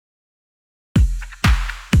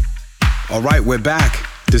All right, we're back.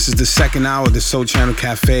 This is the second hour of the Soul Channel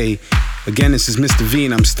Cafe. Again, this is Mr. V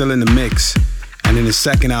and I'm still in the mix. And in the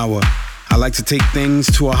second hour, I like to take things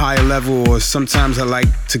to a higher level, or sometimes I like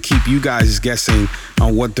to keep you guys guessing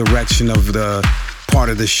on what direction of the part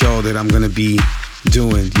of the show that I'm gonna be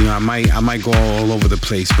doing. You know, I might go all over the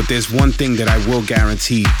place, but there's one thing that I will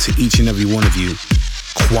guarantee to each and every one of you: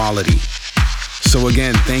 quality. So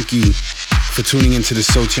again, thank you for tuning into the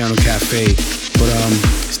Soul Channel Cafe. But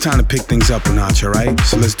it's time to pick things up a notch, all right?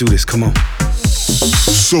 So let's do this, come on.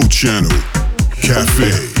 Soul Channel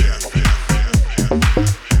Cafe.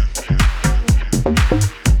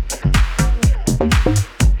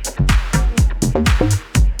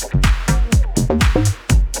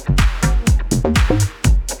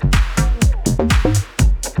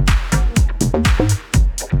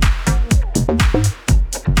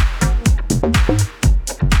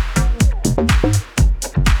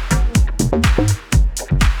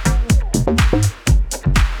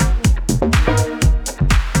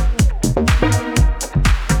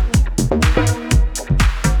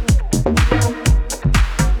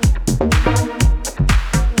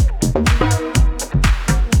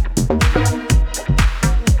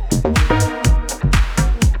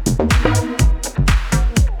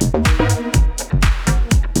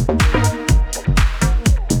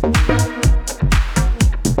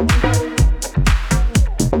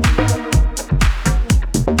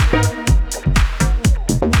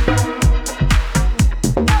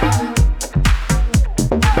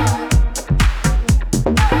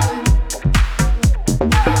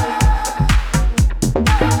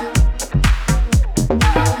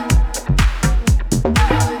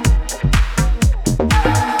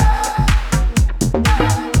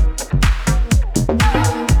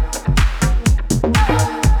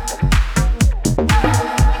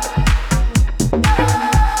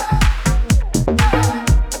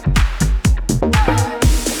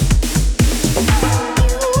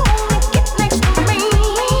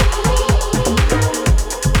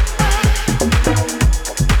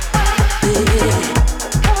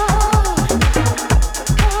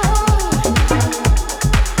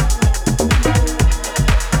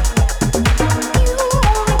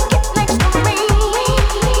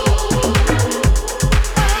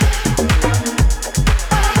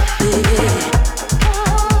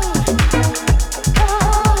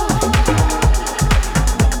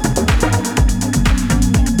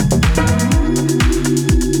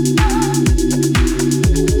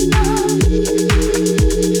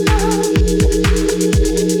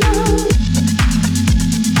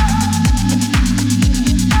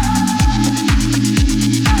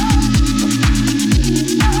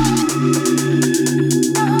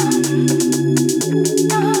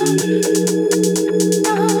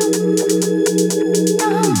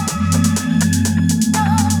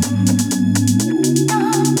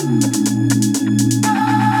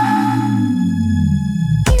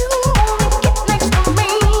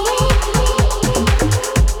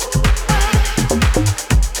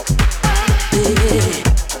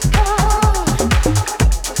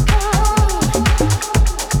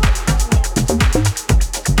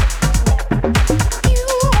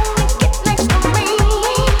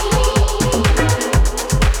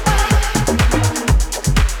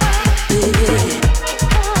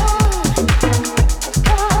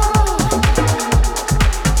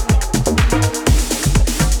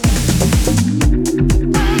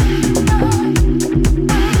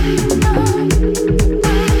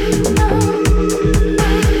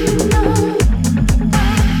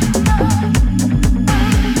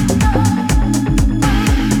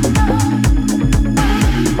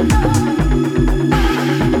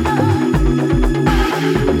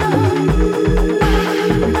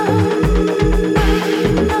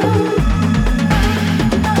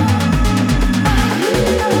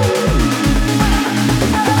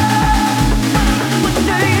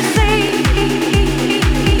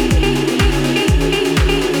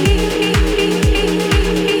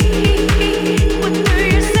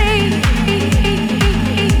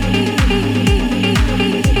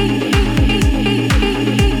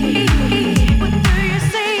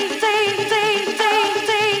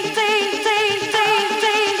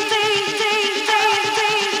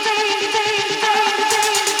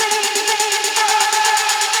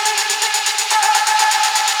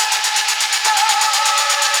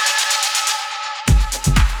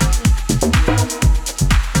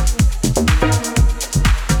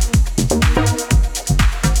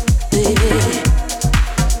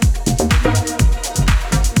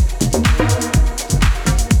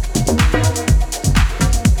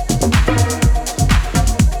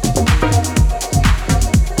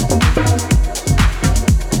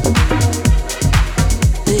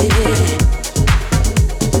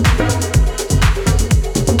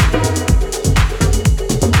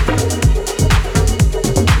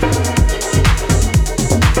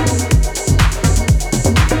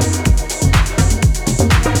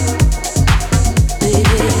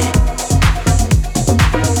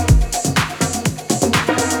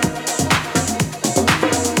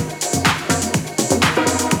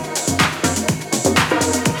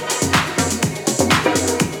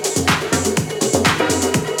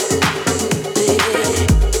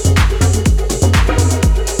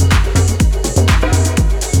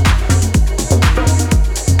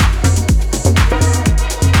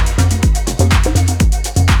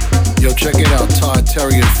 Check it out, Todd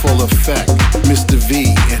Terry in full effect. Mr.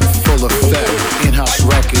 V in full effect. In-house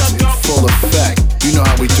records in full effect. You know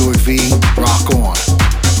how we do it, V. Rock on.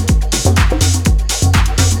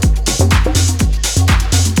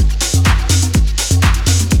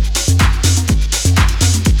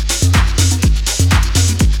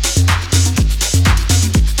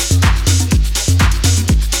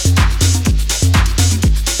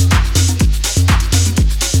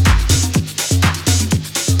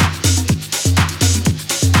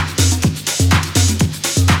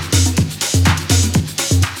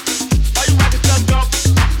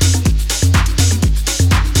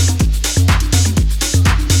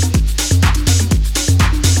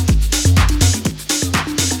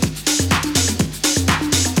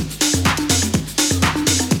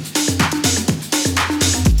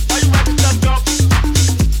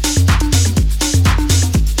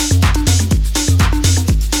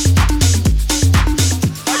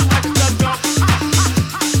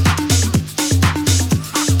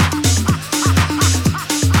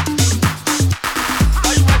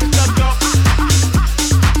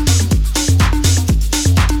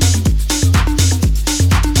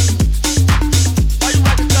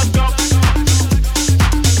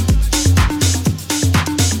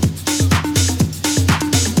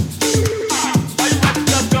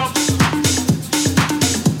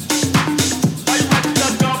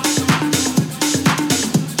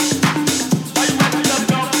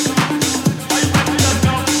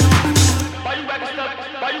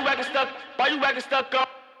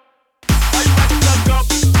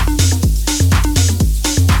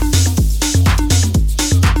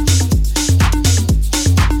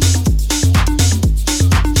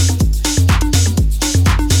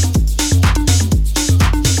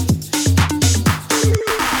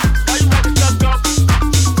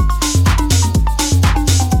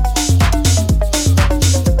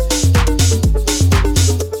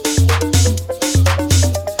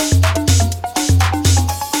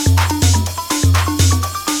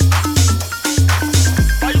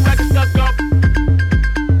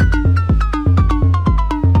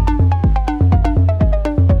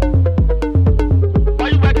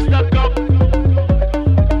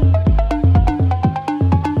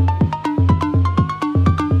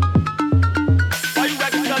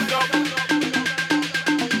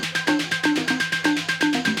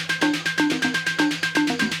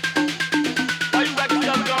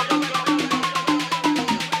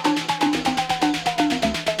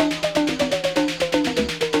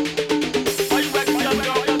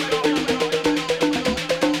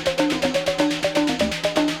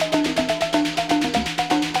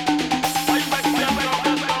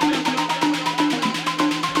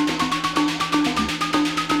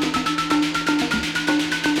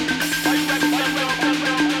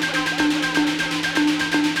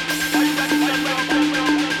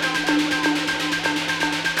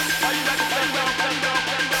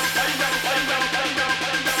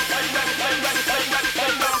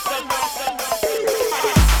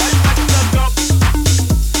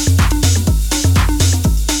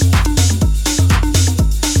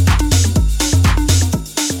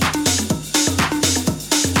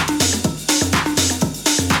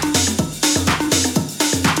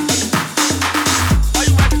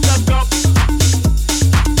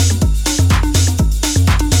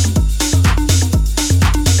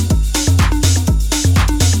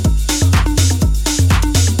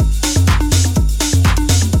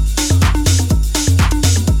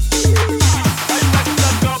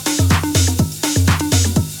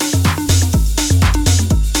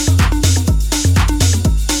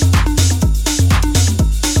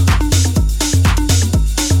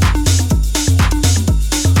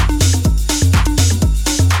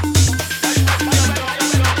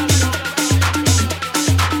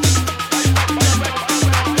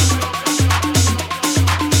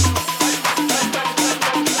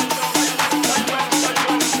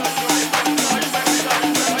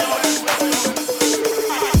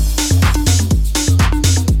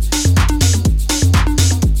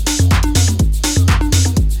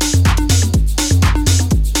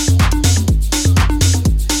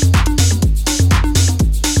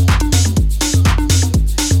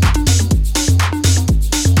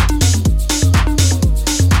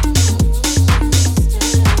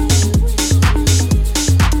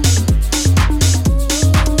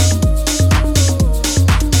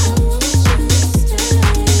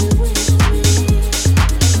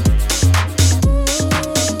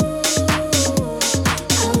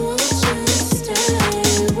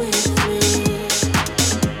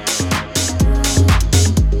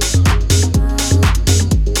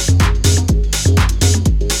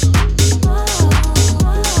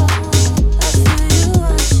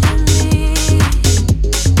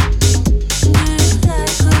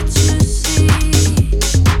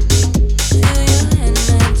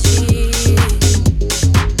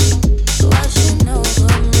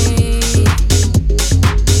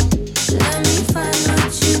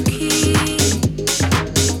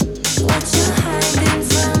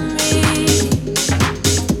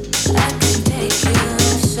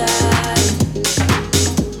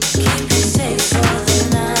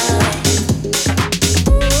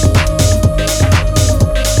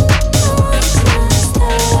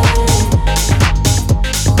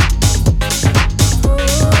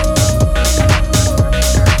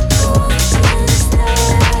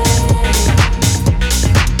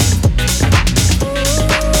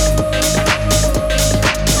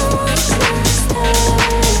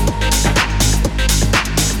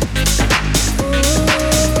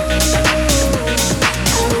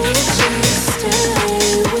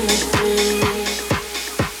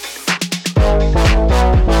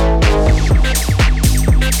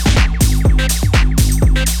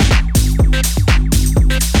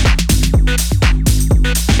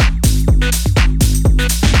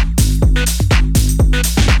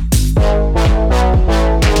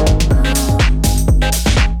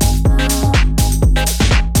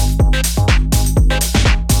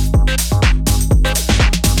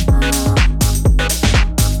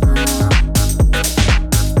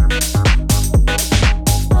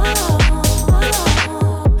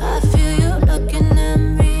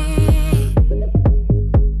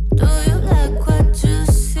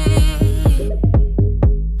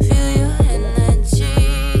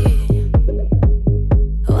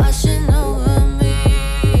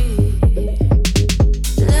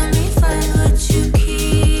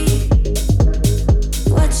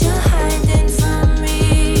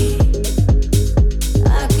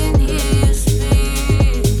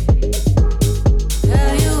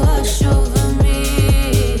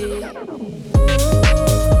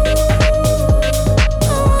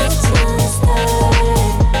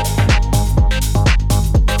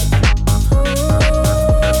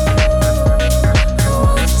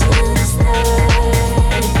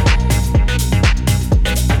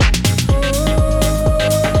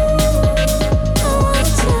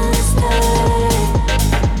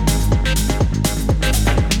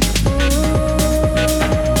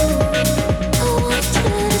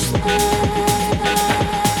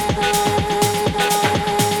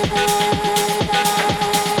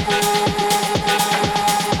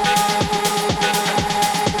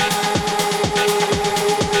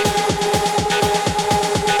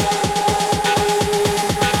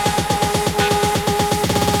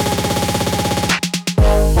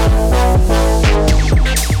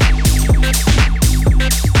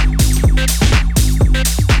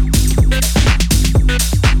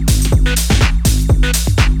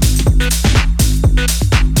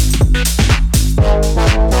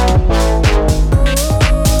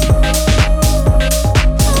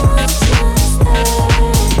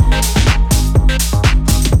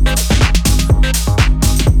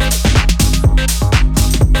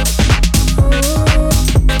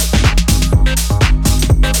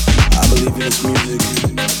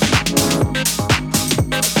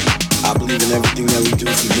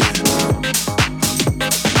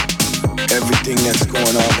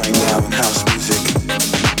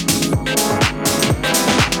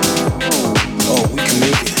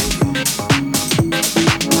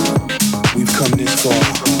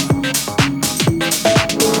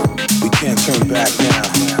 turn back now.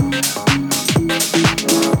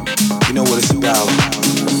 You know what it's about.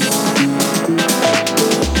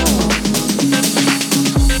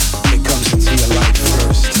 It comes into your life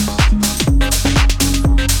first.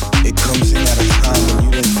 It comes in at a time when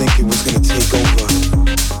you didn't think it was gonna take over.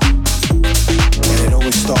 And it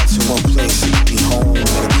always starts in one place. It could be home,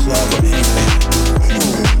 at a club, or anywhere.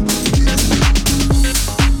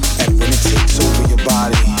 And when it takes over your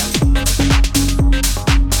body,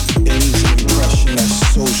 it leaves an impression that's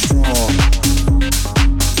so strong.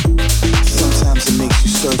 Sometimes it makes you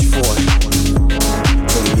search for it.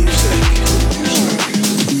 The music.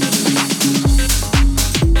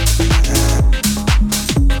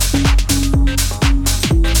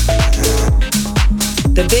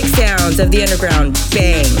 The big sounds of the underground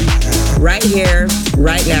bang right here,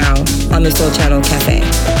 right now on the Soul Channel Cafe.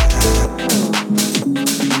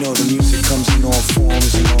 You know the music comes in all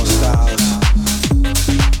forms and all styles,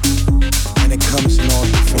 and it comes in all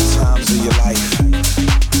different times of your life.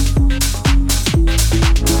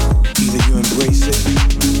 Either you embrace it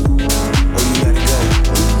or you let it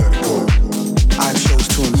go. I chose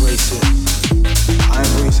to embrace it. I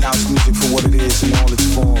embrace house music for what it is in all its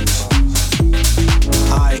forms.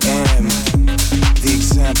 I am the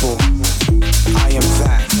example. I am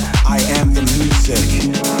that. I am the music.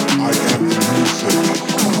 I am the music.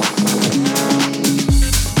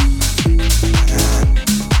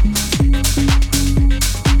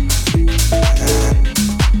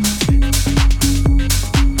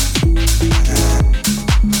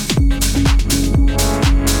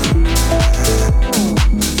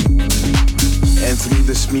 And through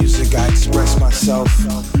this music I express myself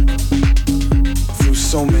through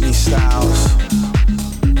so many styles.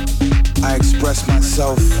 I express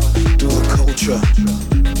myself through the culture,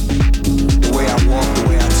 the way I walk, the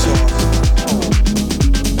way I talk,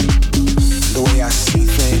 the way I see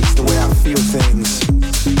things, the way I feel things.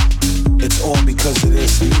 It's all because of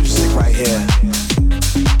this music right here.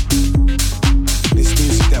 This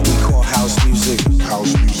music that we call house music.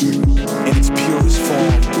 House music. In its purest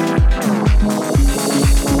form.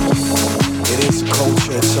 It is a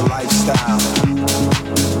culture, it's a lifestyle.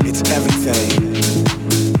 It's everything.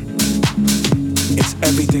 It's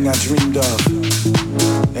everything I dreamed of,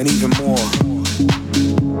 and even more.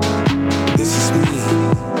 This is me.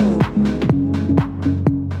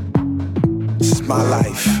 This is my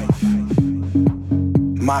life,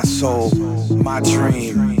 my soul, my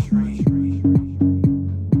dream.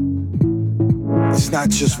 It's not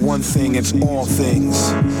just one thing, it's all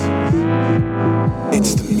things.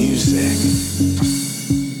 It's the music.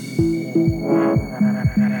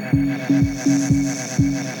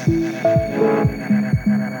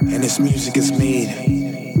 And this music is made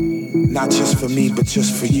not just for me, but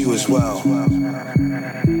just for you as well.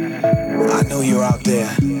 I know you're out there,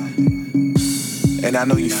 and I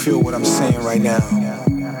know you feel what I'm saying right now.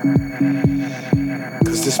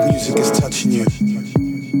 Cause this music is touching you.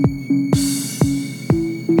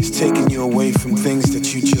 It's taking you away from things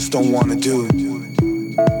that you just don't want to do.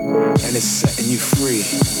 And it's setting you free.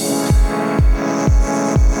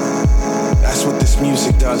 That's what this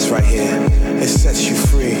music does right here. It sets you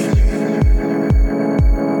free.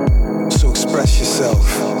 So express yourself.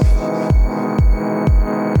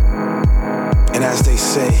 And as they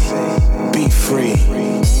say, be free.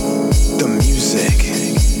 The music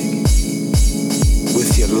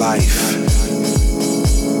with your life.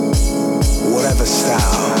 Whatever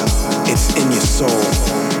style, it's in your soul.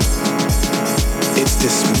 It's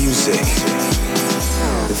this music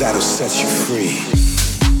that'll set you free.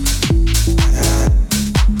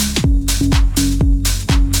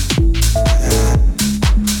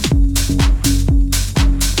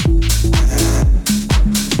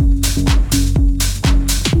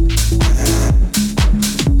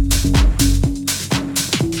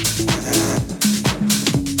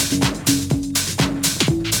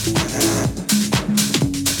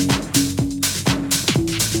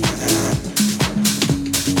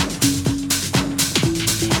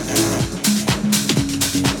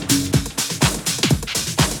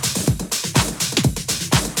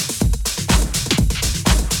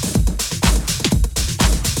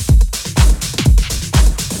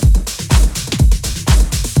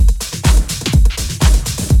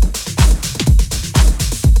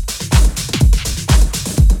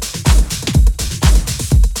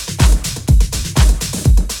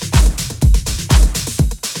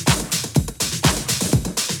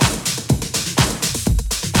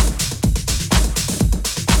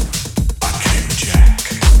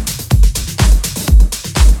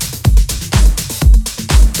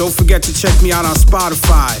 Don't forget to check me out on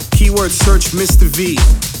Spotify. Keyword search Mr. V.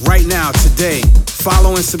 Right now, today.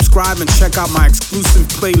 Follow and subscribe and check out my exclusive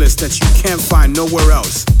playlist that you can't find nowhere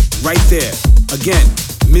else. Right there. Again,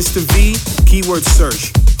 Mr. V, keyword search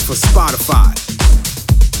for Spotify.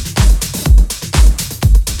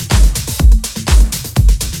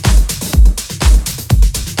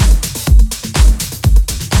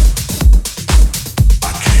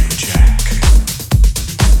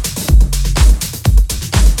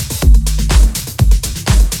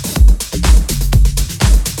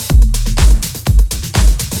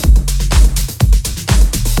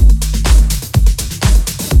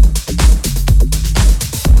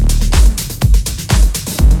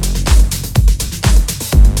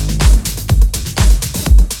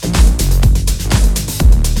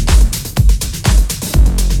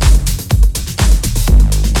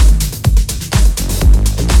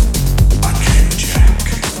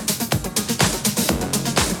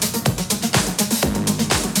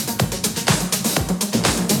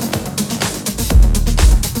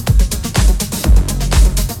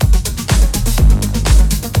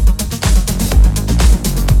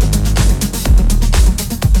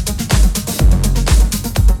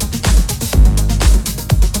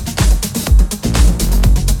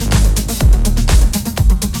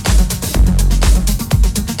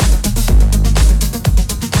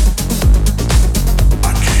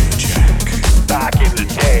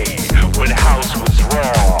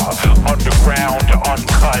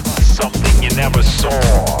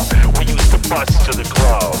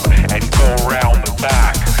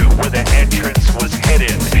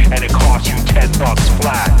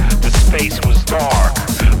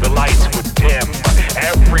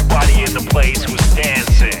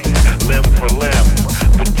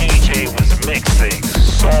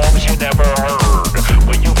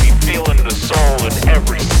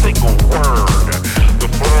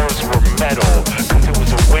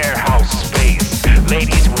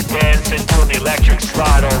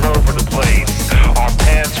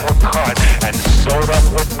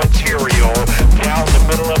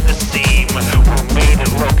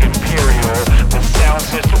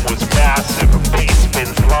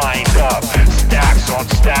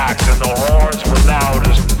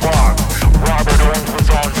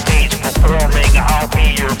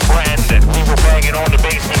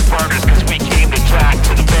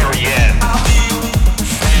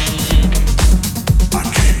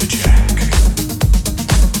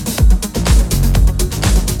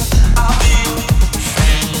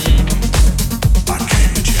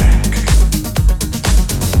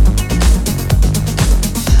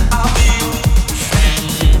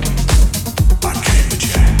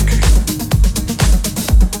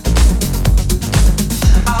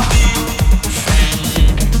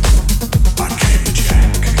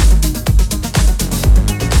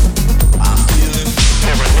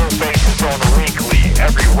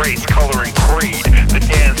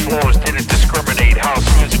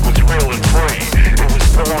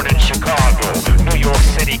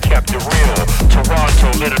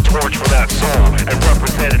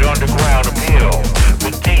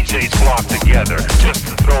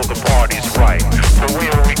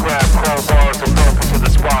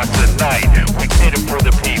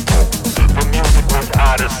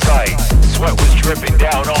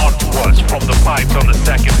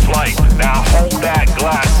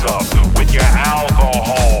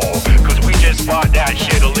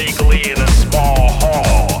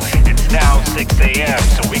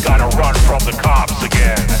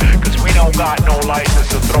 Got no license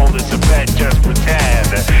to throw this event, just pretend.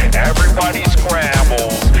 Everybody scramble,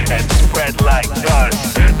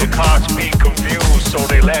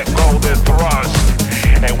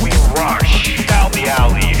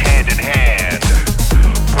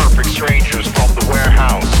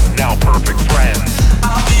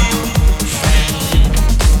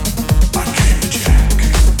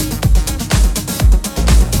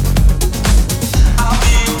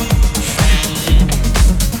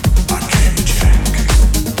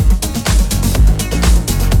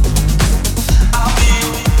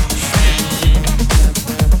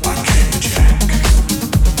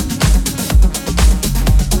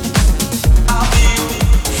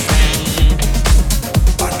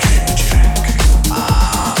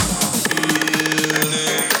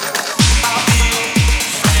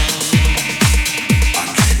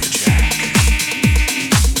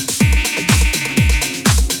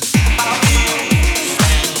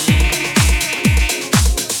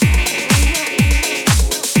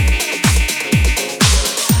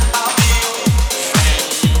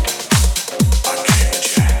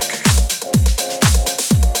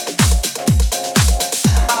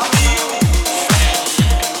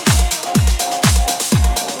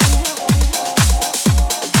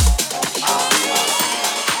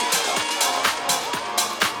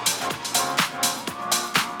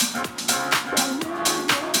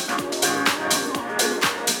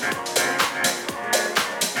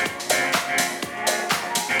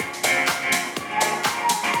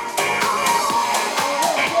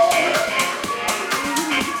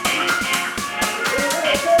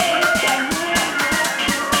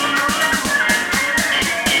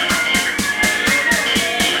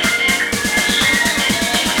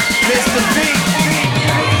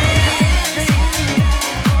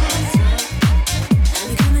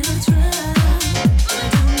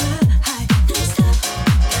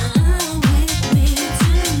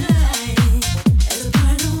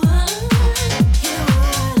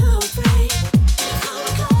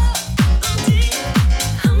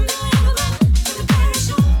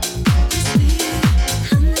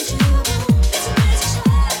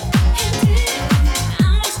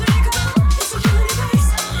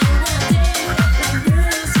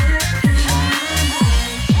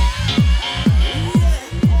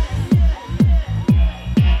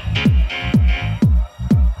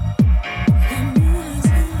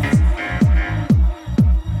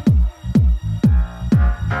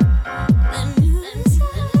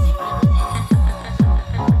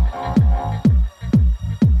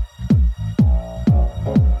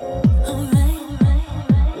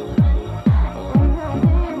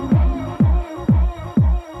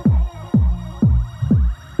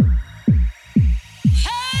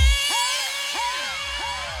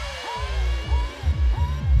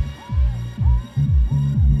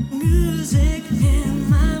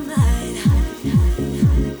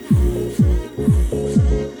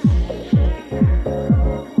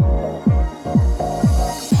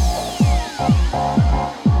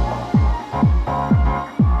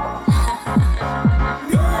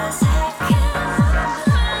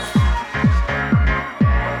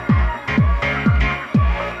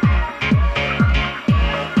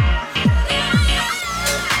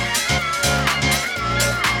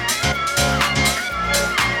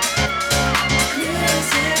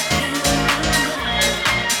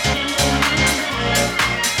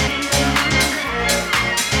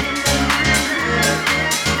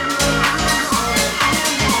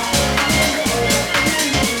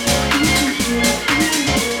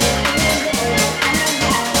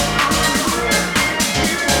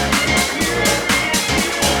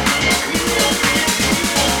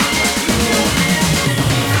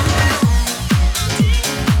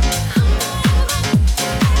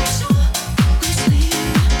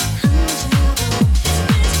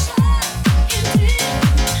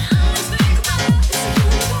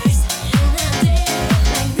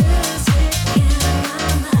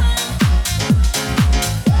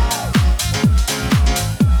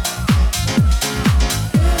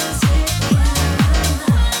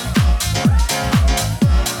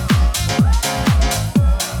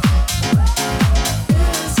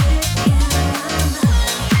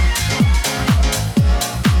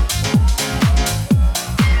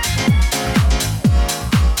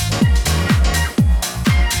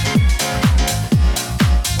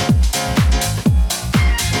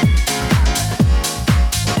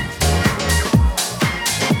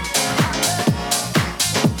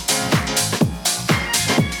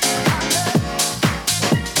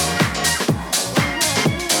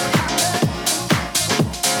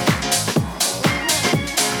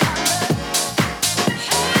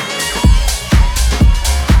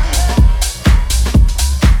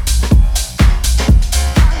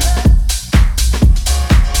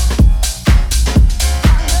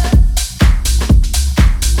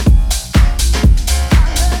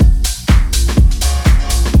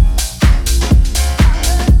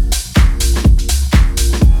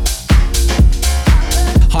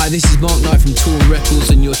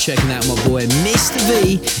 you're checking out my boy Mr.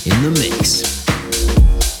 V in the mix.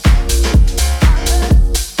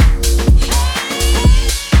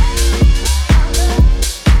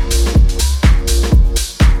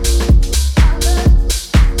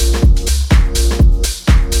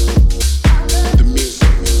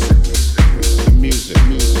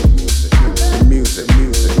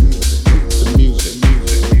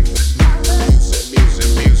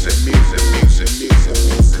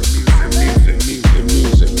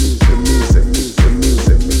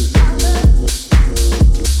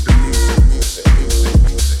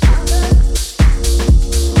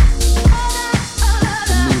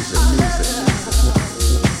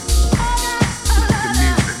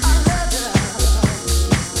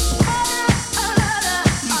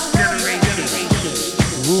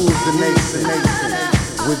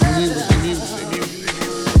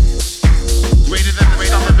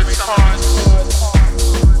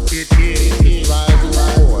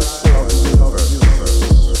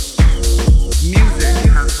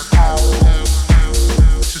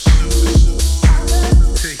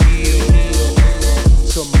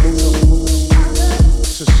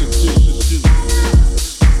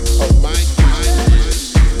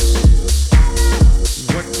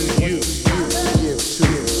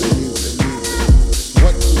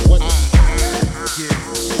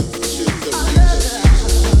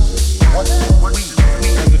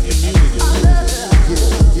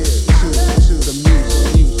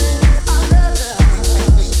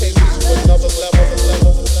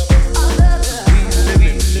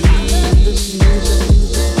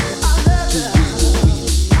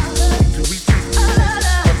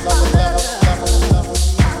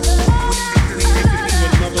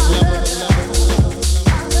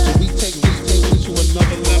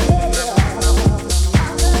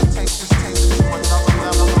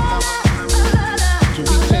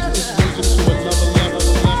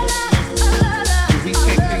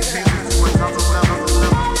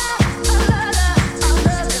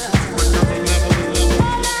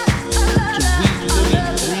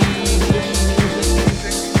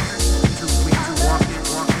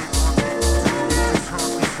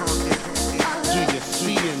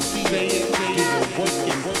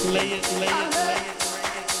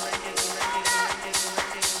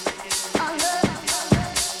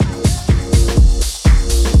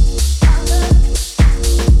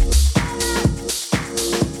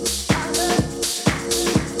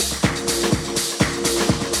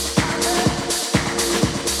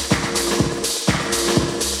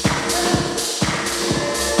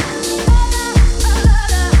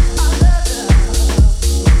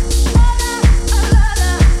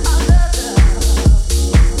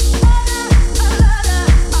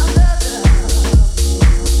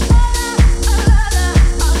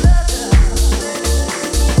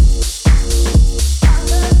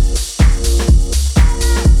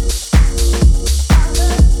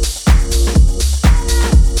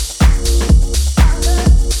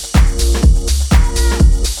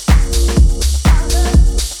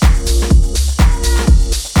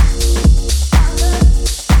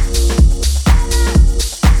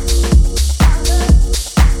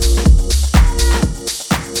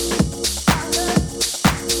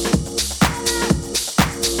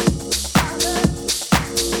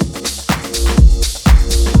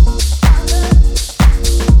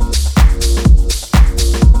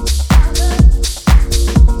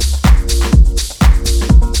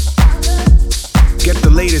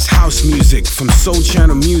 From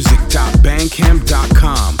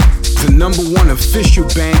soulchannelmusic.bandcamp.com, the #1 official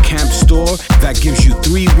Bandcamp store that gives you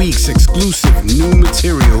 3 weeks exclusive new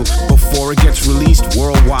material before it gets released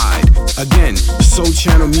worldwide. Again,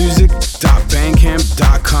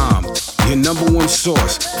 soulchannelmusic.bandcamp.com, your #1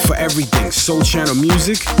 source for everything Soul Channel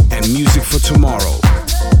music and music for tomorrow.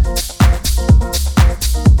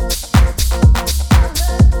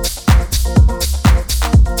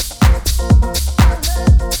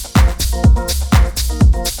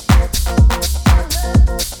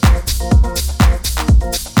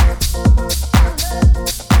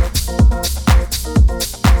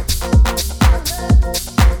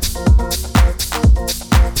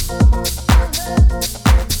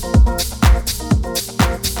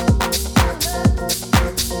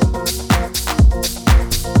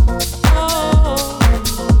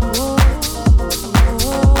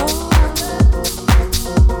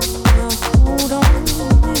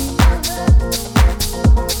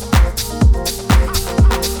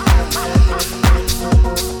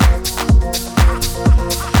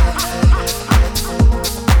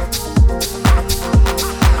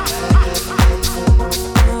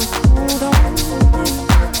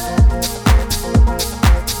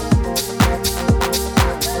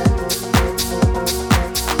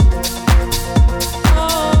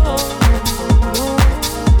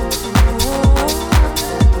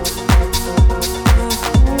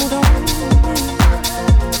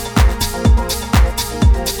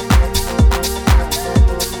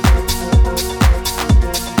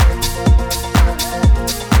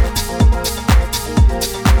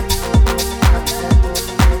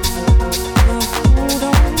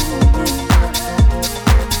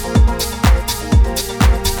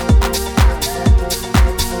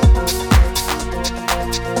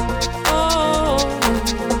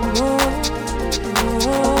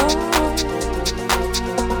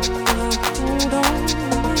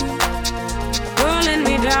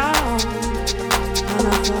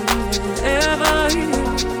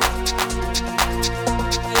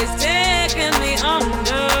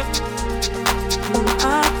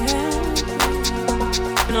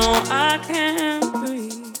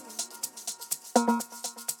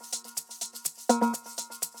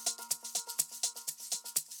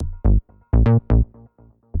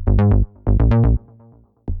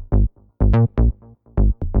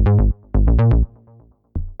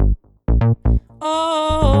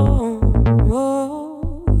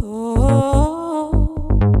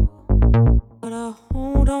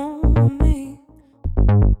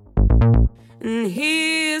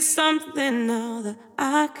 that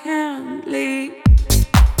I can't leave.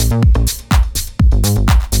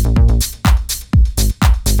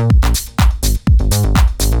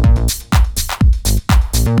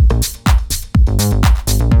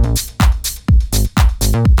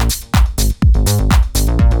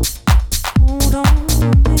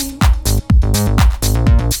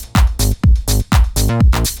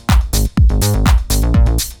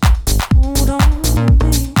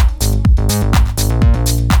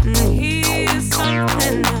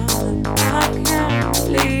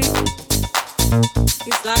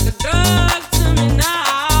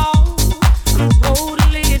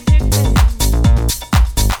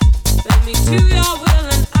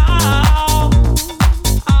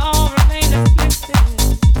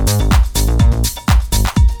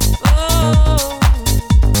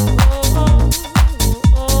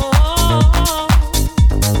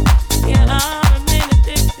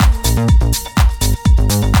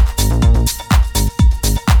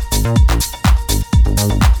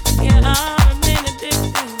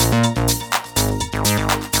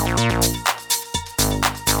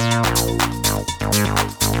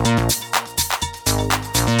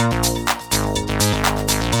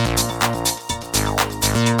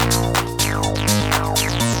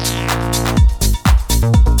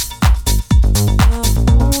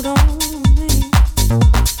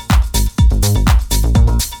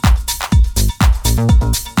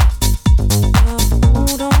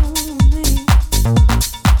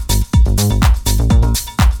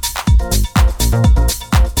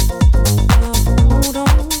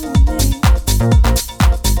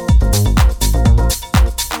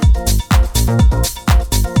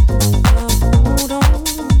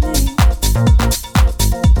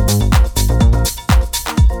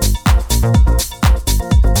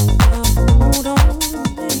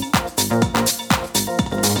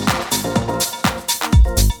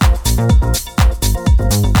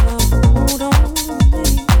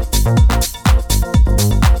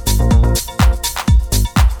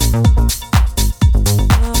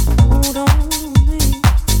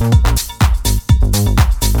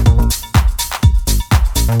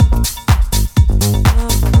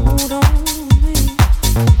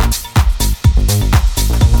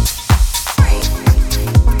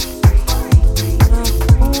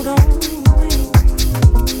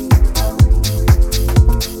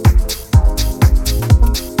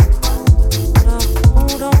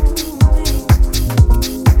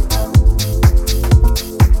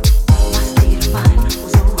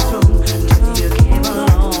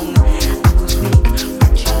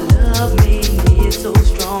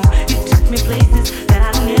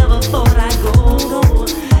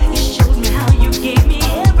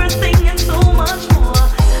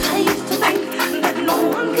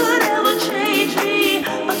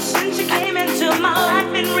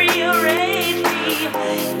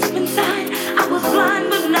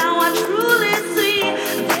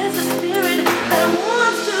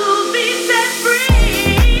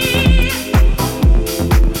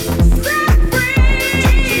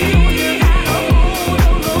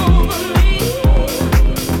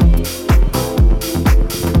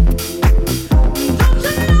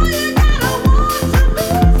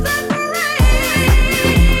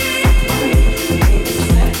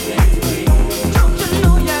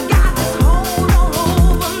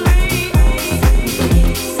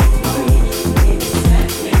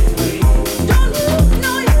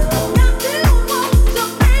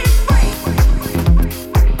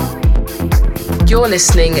 You're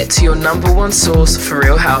listening to your number one source for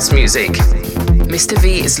real house music. Mr.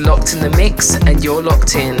 V is locked in the mix, and you're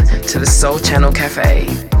locked in to the Soul Channel Cafe.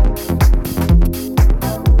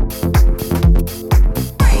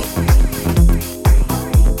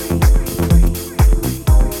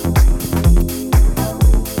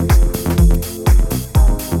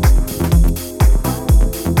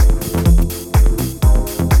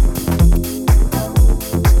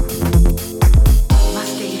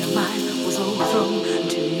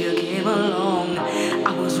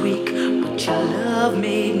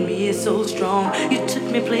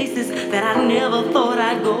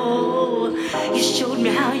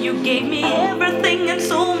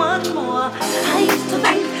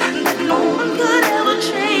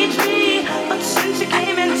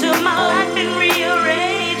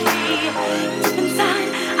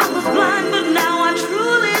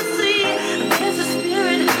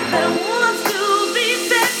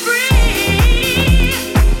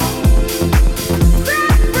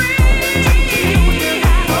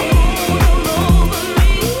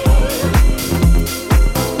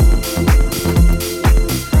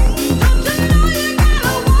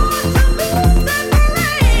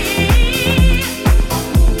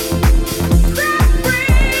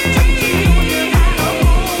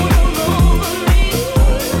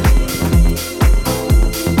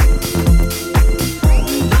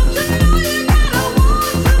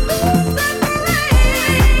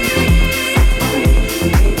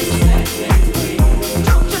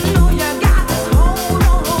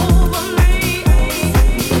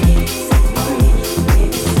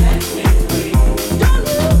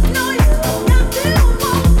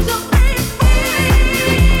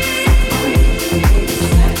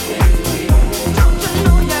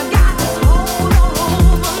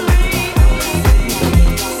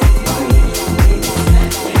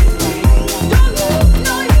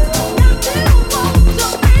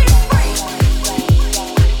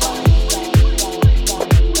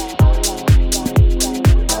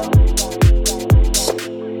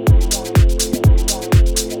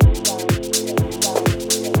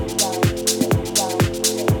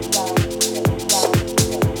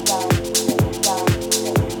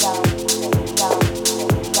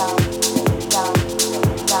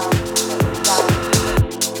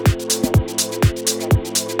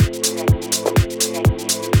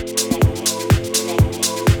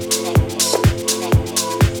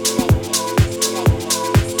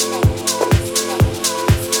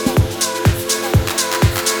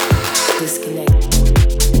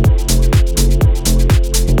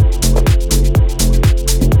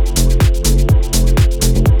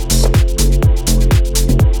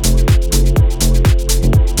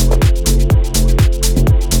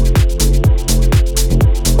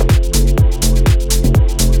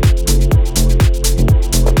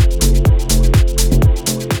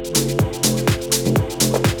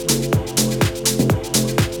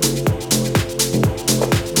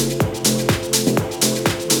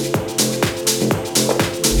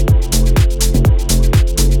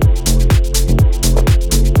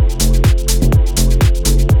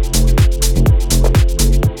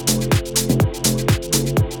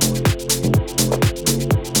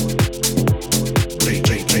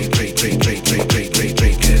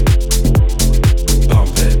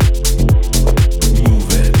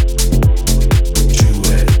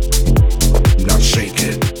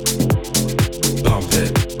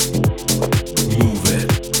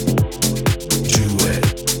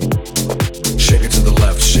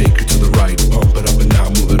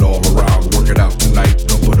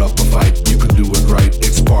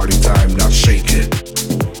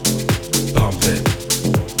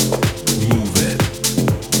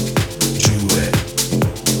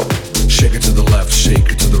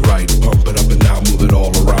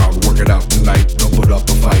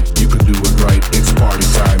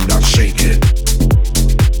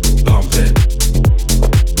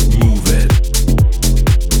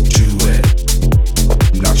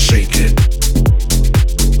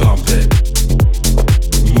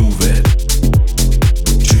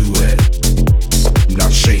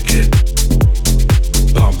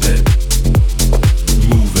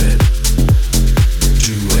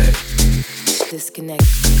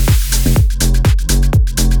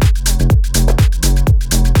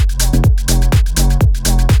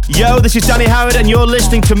 this is Danny Howard and you're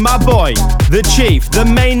listening to my boy, the chief, the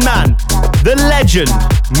main man, the legend,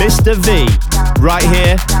 Mr. V, right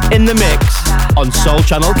here in the mix on Soul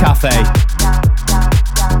Channel Cafe.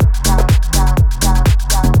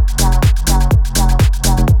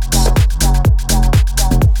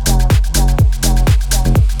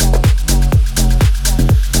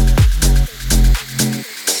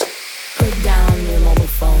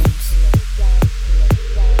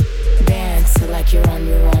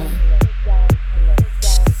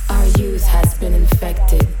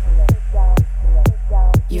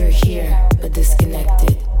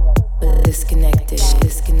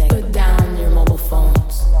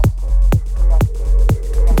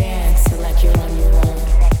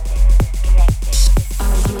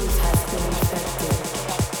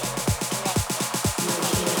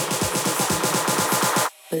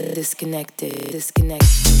 Disconnected.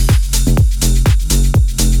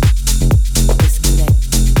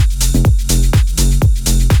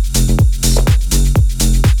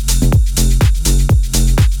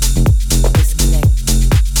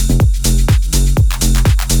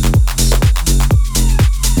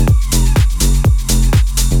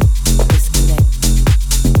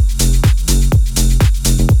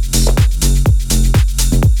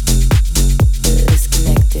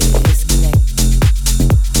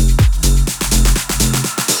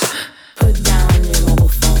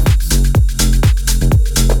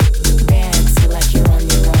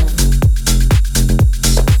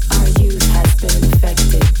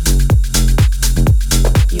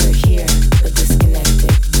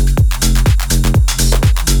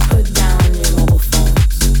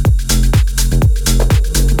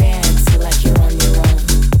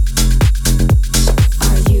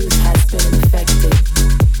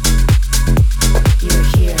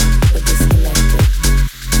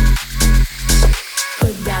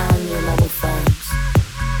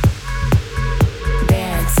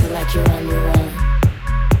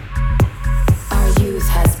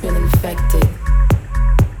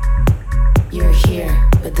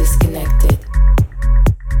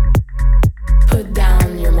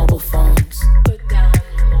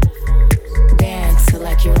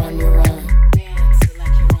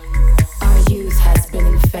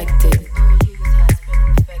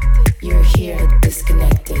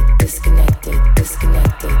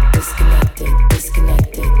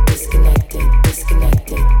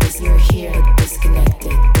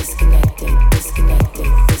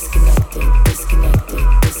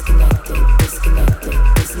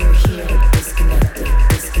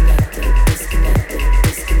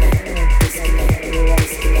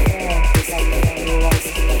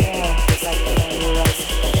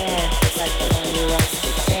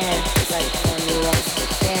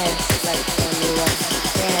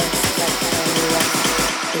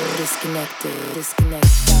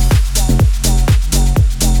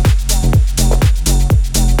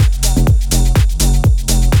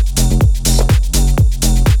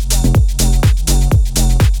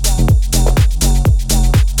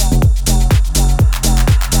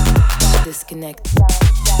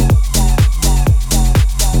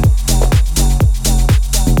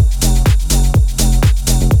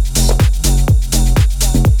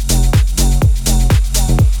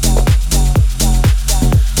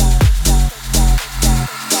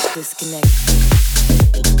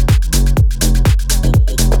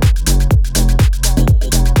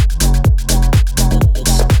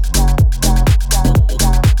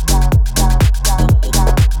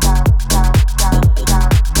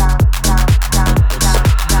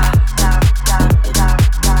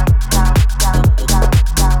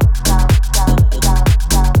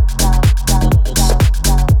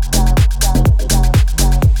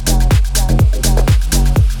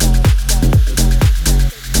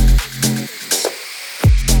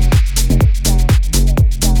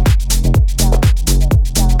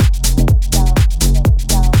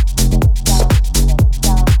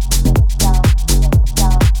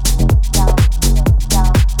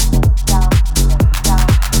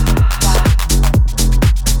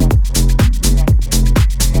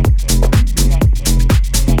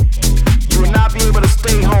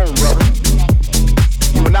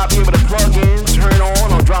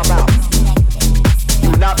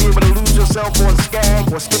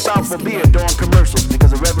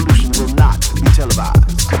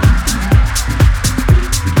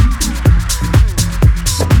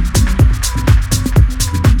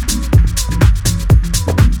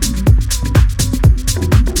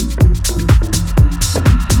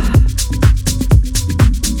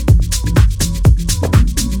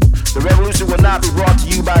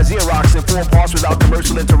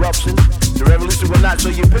 commercial interruption. The revolution will not show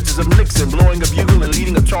you pictures of Nixon blowing a bugle and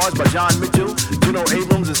leading a charged by John Mitchell, General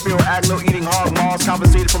Abrams, and Spiro Agnew eating hog maws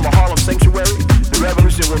confiscated from a Harlem sanctuary. The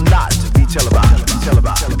revolution will not be televised.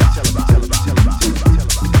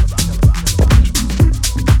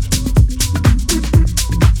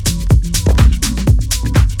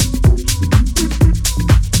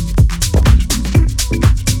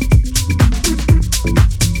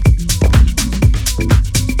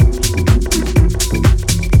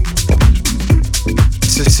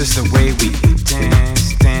 This is the way we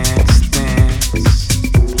dance, dance, dance.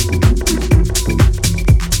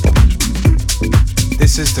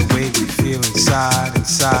 This is the way we feel inside,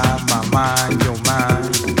 inside my mind, your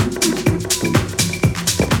mind.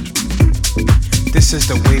 This is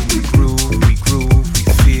the way we groove, we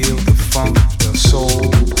feel the funk, the soul,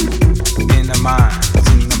 in the minds,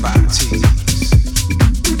 in the bodies.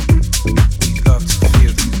 We love to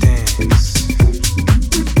feel the dance.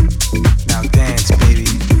 Now dance, baby.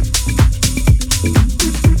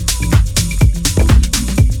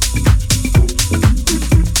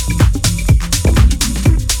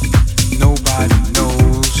 Nobody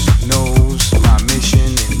knows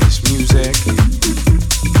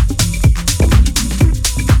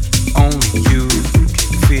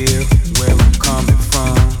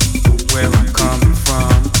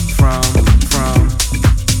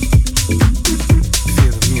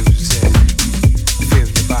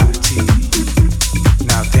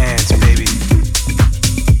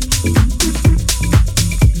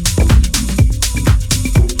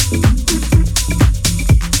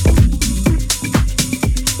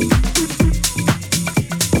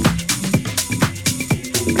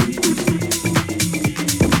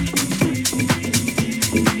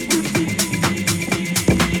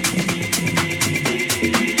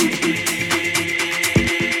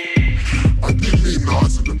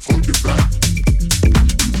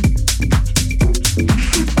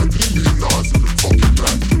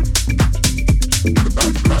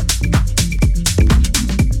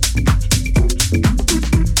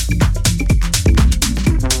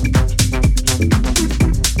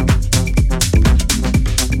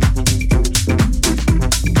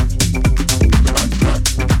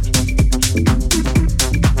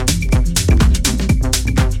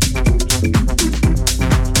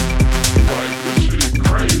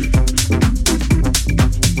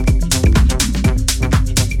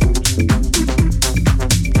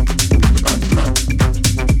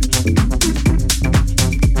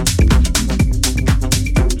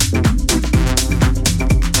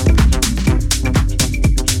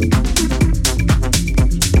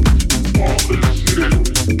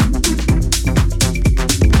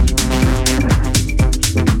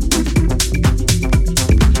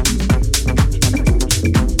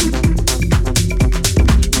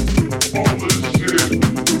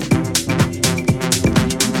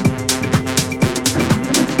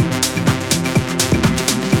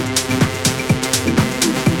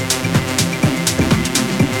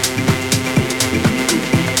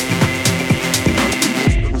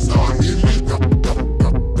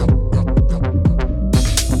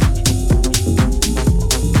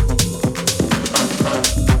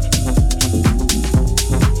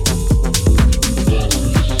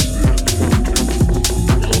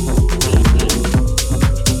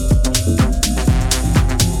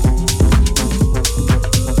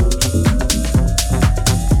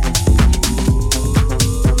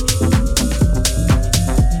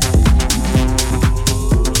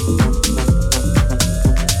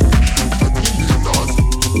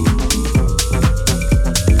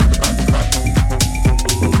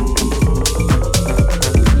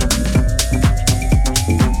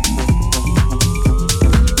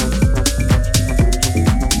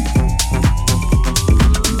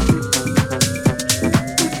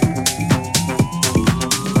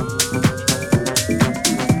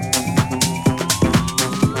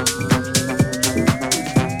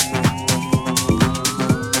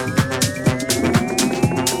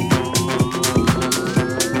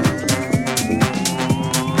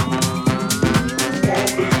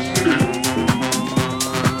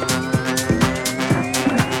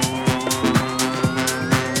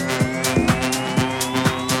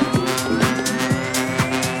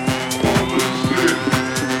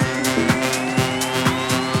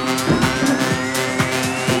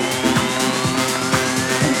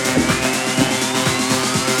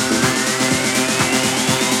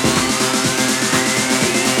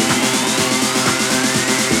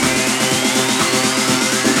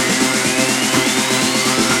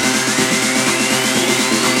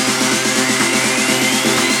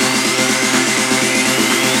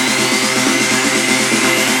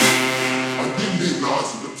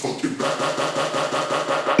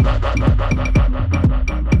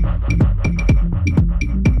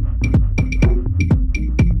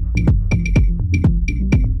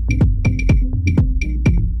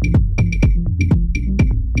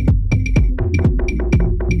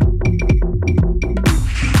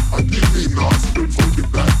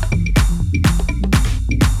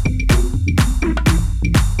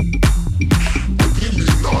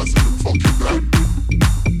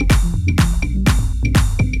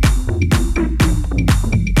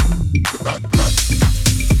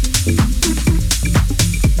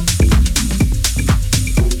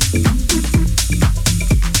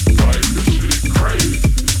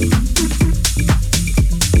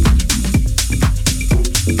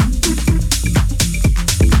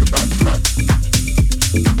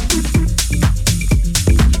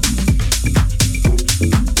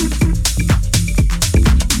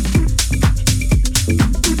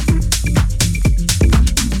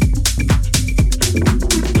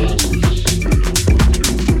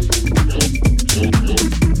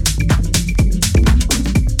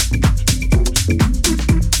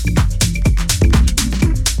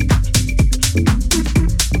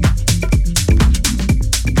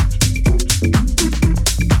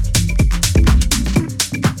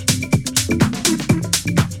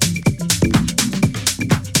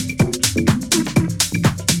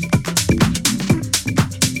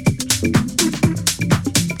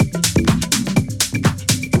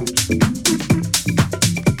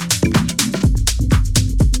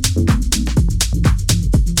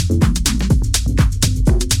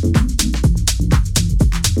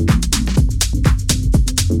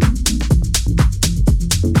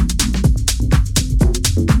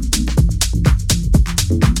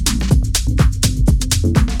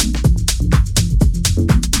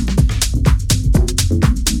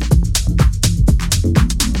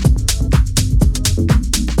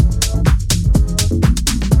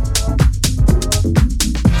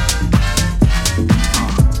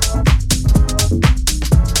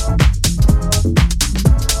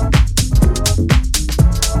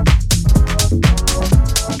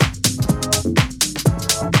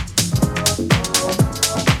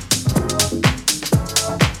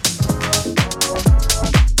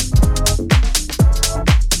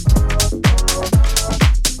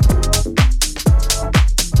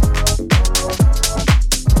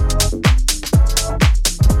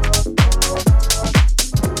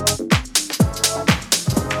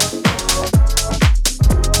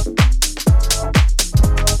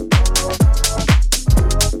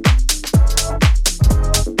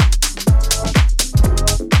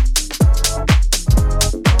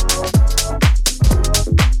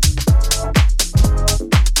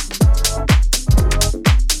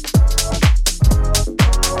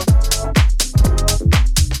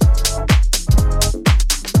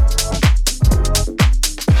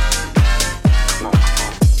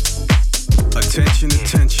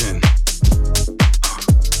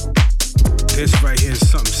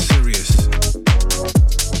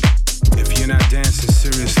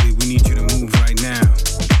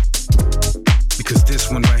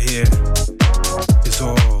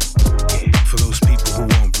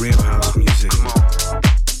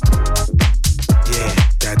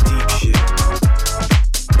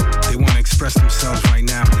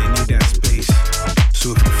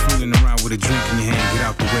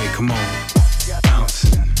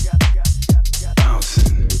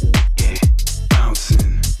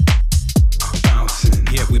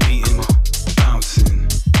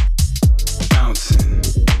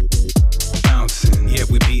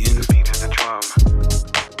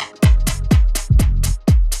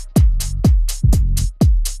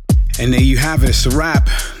And there you have it. It's a wrap.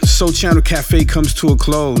 Soul Channel Cafe comes to a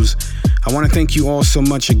close. I want to thank you all so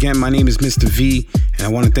much. Again, my name is Mr. V, and I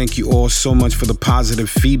want to thank you all so much for the positive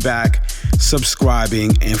feedback,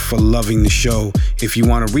 subscribing, and for loving the show. If you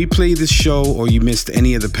want to replay this show or you missed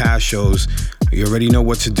any of the past shows, you already know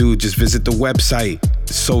what to do. Just visit the website,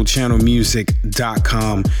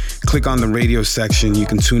 soulchannelmusic.com. Click on the radio section. You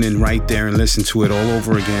can tune in right there and listen to it all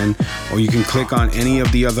over again. Or you can click on any of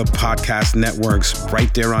the other podcast networks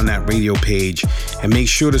right there on that radio page. And make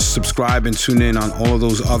sure to subscribe and tune in on all of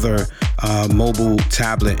those other mobile,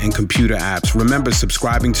 tablet, and computer apps. Remember,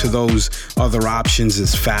 subscribing to those other options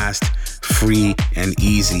is fast, free, and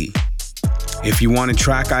easy. If you wanted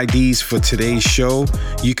track IDs for today's show,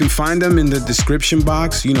 you can find them in the description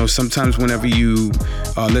box. You know, sometimes whenever you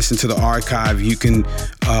listen to the archive, you can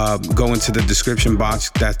go into the description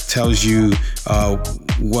box that tells you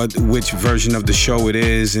which version of the show it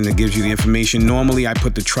is, and it gives you the information. Normally, I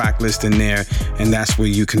put the track list in there, and that's where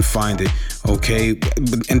you can find it, okay?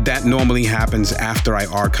 And that normally happens after I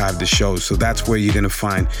archive the show, so that's where you're going to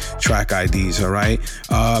find track IDs, all right?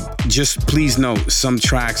 Just please note, some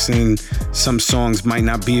tracks and some songs might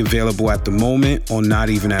not be available at the moment or not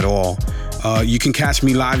even at all. You can catch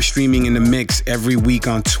me live streaming in the mix every week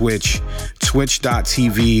on Twitch,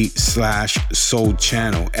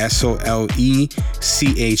 twitch.tv/soulchannel,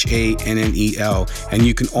 SOLECHANNEL. And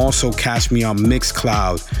you can also catch me on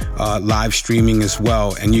Mixcloud, live streaming as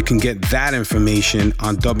well. And you can get that information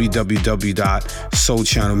on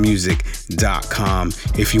www.soulchannelmusic.com.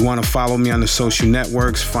 If you want to follow me on the social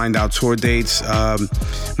networks, find out tour dates,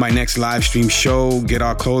 my next live stream show, get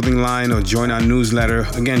our clothing line, or join our newsletter,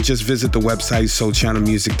 again, just visit the website,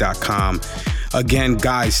 soulchannelmusic.com. Again,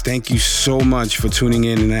 guys, thank you so much for tuning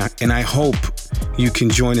in, and I hope you can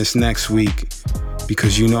join us next week,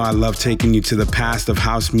 because you know I love taking you to the past of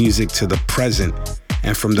house music to the present,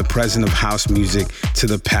 and from the present of house music to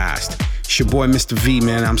the past. It's your boy, Mr. V,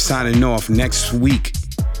 man. I'm signing off. Next week,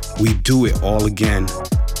 we do it all again,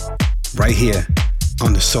 right here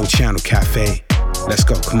on the Soul Channel Cafe. Let's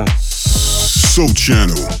go, come on. Soul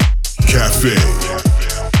Channel Cafe.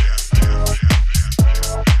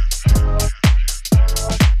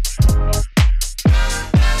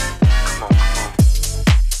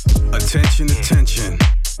 Attention.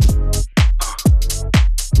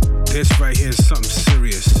 This right here is something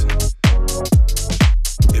serious.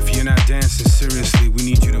 If you're not dancing seriously, we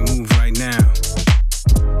need you to move right now.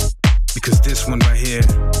 Because this one right here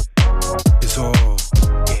is all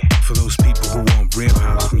for those